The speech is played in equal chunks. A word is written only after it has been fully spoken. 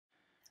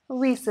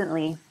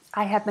Recently,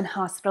 I have been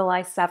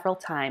hospitalized several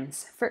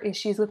times for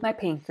issues with my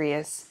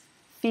pancreas,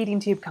 feeding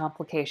tube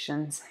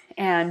complications,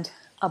 and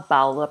a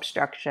bowel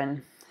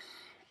obstruction.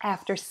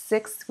 After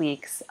 6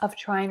 weeks of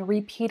trying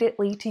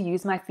repeatedly to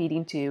use my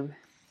feeding tube,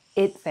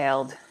 it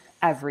failed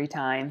every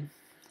time.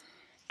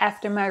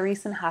 After my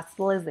recent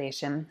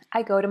hospitalization,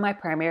 I go to my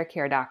primary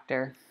care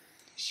doctor.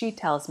 She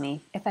tells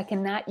me if I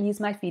cannot use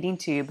my feeding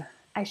tube,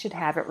 I should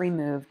have it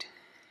removed.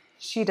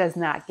 She does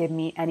not give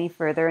me any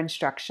further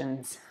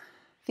instructions.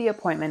 The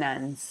appointment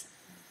ends.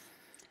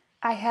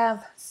 I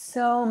have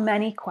so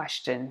many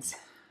questions.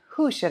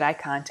 Who should I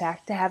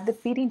contact to have the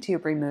feeding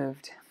tube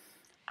removed?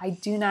 I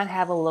do not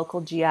have a local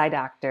GI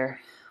doctor.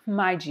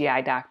 My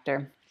GI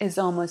doctor is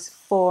almost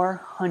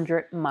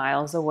 400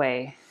 miles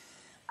away.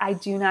 I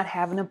do not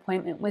have an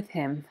appointment with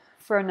him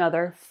for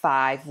another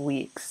 5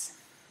 weeks.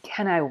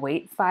 Can I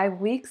wait 5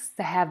 weeks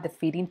to have the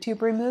feeding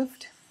tube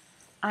removed?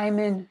 I'm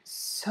in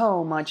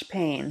so much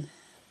pain.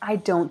 I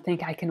don't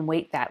think I can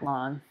wait that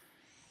long.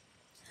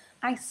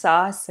 I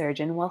saw a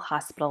surgeon while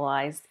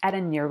hospitalized at a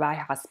nearby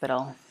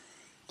hospital.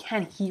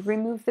 Can he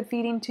remove the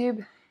feeding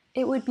tube?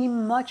 It would be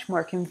much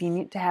more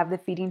convenient to have the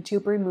feeding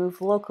tube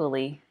removed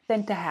locally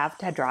than to have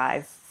to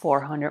drive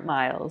 400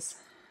 miles.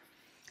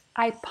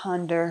 I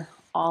ponder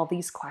all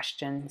these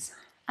questions.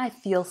 I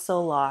feel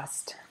so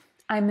lost.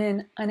 I'm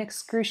in an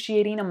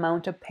excruciating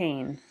amount of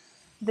pain.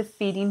 The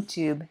feeding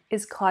tube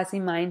is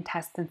causing my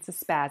intestines to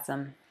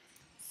spasm.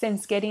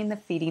 Since getting the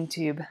feeding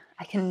tube,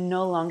 I can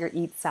no longer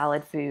eat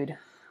solid food.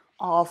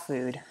 All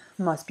food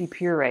must be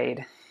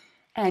pureed,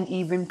 and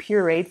even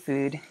pureed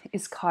food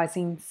is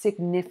causing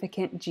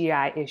significant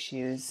GI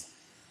issues.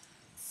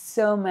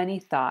 So many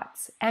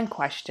thoughts and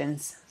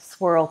questions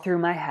swirl through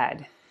my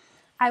head.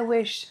 I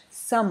wish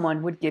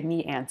someone would give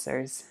me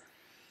answers.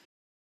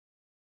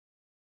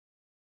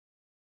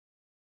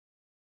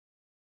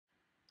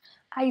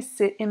 I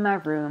sit in my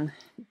room,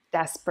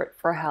 desperate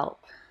for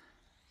help.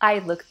 I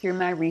look through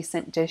my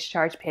recent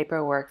discharge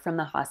paperwork from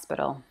the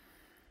hospital.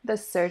 The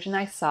surgeon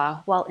I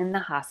saw while in the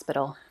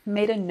hospital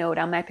made a note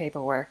on my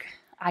paperwork.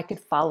 I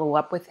could follow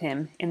up with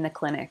him in the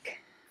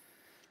clinic.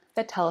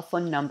 The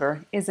telephone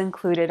number is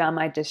included on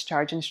my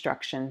discharge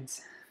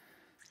instructions.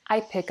 I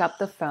pick up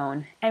the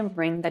phone and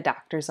ring the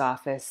doctor's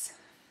office.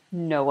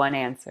 No one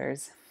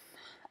answers.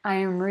 I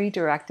am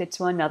redirected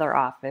to another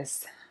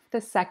office. The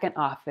second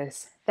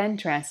office then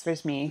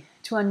transfers me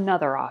to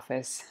another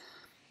office.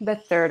 The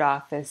third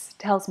office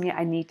tells me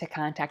I need to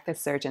contact the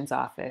surgeon's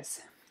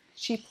office.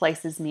 She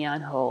places me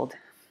on hold.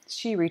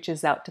 She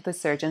reaches out to the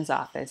surgeon's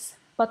office,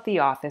 but the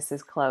office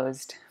is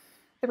closed.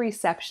 The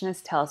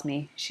receptionist tells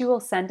me she will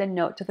send a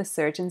note to the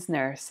surgeon's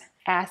nurse,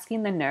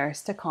 asking the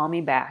nurse to call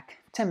me back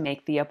to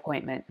make the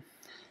appointment.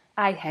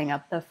 I hang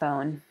up the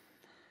phone.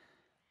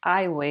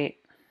 I wait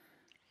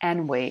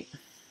and wait.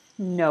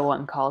 No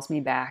one calls me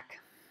back.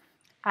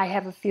 I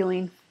have a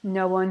feeling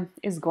no one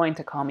is going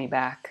to call me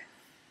back.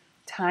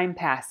 Time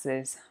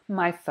passes.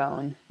 My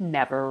phone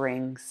never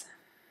rings.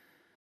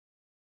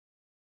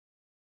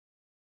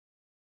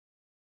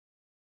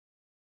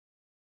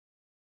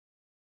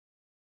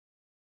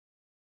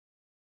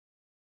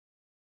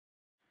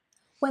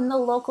 When the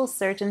local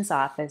surgeon's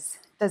office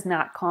does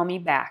not call me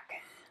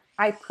back,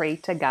 I pray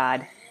to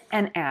God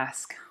and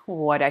ask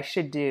what I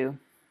should do.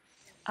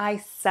 I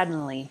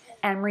suddenly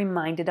am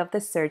reminded of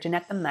the surgeon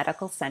at the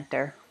medical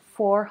center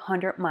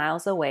 400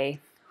 miles away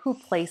who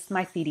placed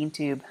my feeding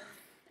tube.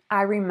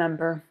 I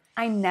remember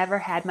I never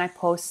had my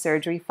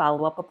post-surgery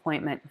follow-up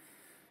appointment.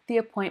 The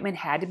appointment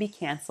had to be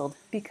canceled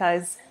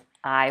because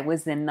I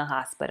was in the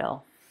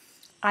hospital.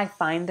 I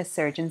find the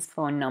surgeon's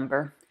phone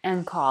number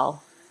and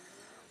call.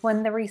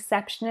 When the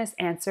receptionist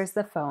answers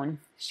the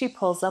phone, she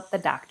pulls up the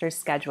doctor's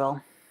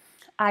schedule.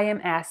 I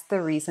am asked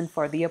the reason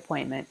for the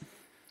appointment.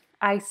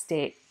 I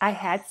state I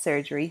had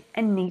surgery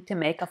and need to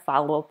make a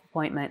follow-up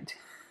appointment.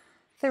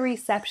 The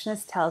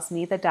receptionist tells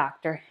me the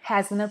doctor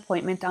has an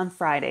appointment on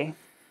Friday.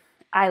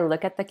 I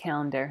look at the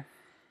calendar.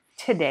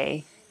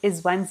 Today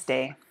is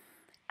Wednesday.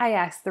 I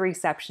ask the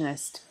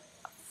receptionist,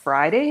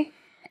 Friday?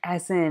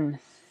 As in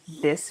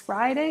this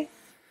Friday?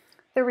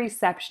 The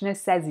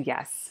receptionist says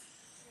yes.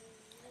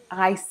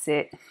 I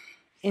sit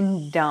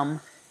in dumb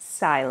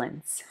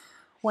silence.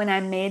 When I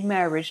made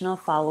my original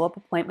follow-up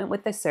appointment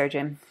with the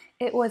surgeon,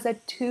 it was a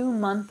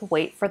 2-month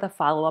wait for the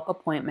follow-up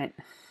appointment.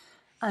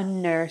 A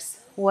nurse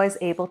was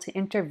able to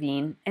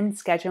intervene and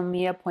schedule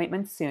me an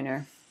appointment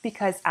sooner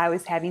because I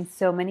was having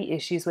so many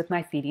issues with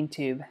my feeding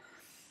tube.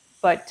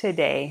 But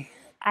today,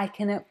 I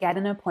can get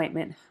an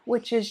appointment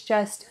which is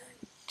just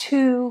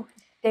 2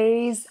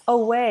 days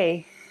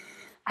away.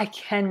 I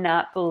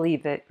cannot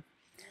believe it.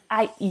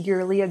 I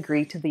eagerly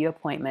agree to the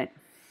appointment.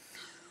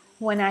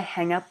 When I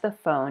hang up the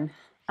phone,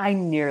 I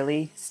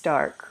nearly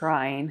start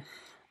crying.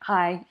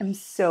 I am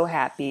so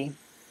happy.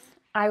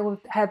 I would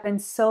have been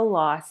so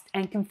lost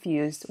and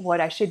confused what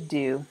I should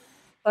do.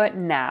 But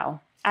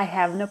now I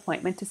have an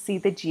appointment to see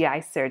the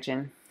GI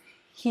surgeon.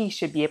 He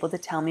should be able to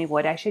tell me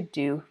what I should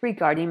do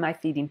regarding my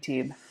feeding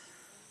tube.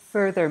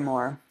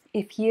 Furthermore,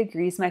 if he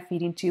agrees my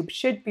feeding tube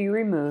should be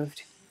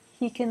removed,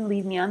 He can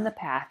lead me on the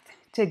path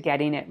to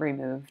getting it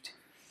removed.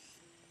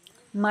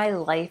 My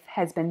life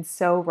has been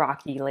so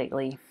rocky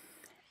lately.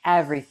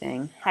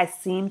 Everything has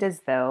seemed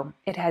as though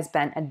it has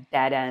been a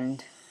dead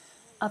end.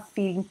 A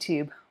feeding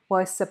tube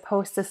was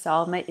supposed to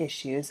solve my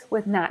issues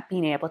with not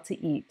being able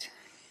to eat.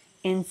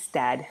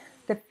 Instead,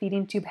 the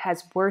feeding tube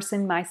has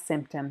worsened my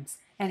symptoms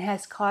and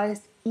has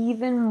caused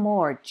even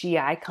more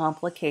GI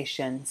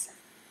complications.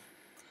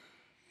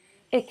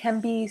 It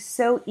can be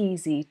so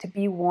easy to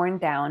be worn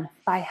down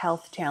by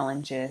health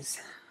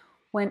challenges.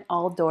 When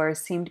all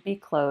doors seem to be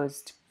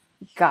closed,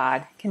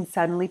 God can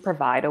suddenly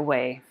provide a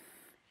way.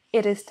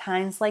 It is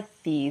times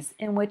like these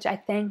in which I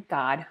thank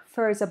God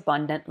for His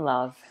abundant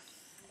love.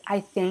 I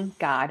thank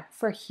God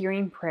for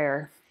hearing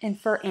prayer and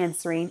for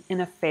answering in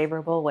a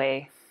favorable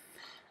way.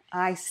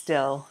 I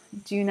still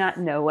do not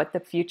know what the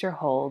future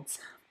holds,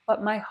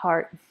 but my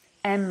heart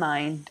and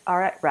mind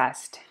are at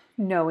rest,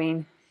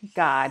 knowing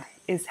God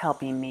is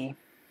helping me.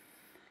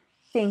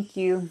 Thank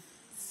you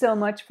so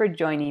much for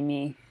joining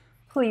me.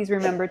 Please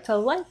remember to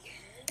like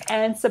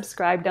and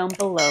subscribe down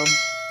below.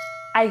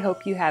 I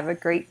hope you have a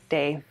great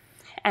day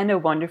and a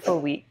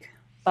wonderful week.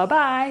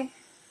 Bye-bye.